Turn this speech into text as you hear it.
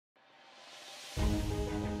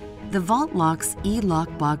The VaultLock's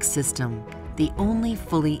e-lockbox system, the only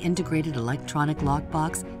fully integrated electronic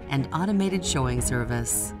lockbox and automated showing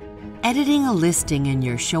service. Editing a listing in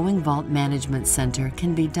your Showing Vault Management Center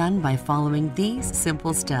can be done by following these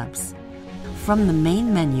simple steps. From the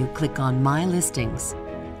main menu, click on My Listings.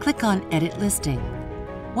 Click on Edit Listing.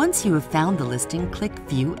 Once you have found the listing, click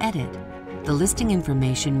View Edit. The listing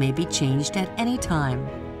information may be changed at any time.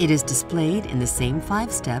 It is displayed in the same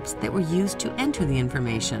 5 steps that were used to enter the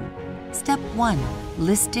information. Step 1.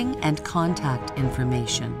 Listing and contact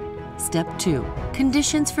information. Step 2.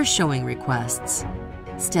 Conditions for showing requests.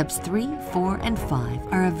 Steps 3, 4, and 5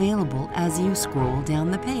 are available as you scroll down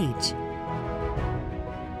the page.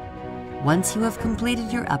 Once you have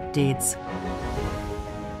completed your updates,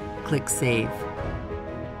 click Save.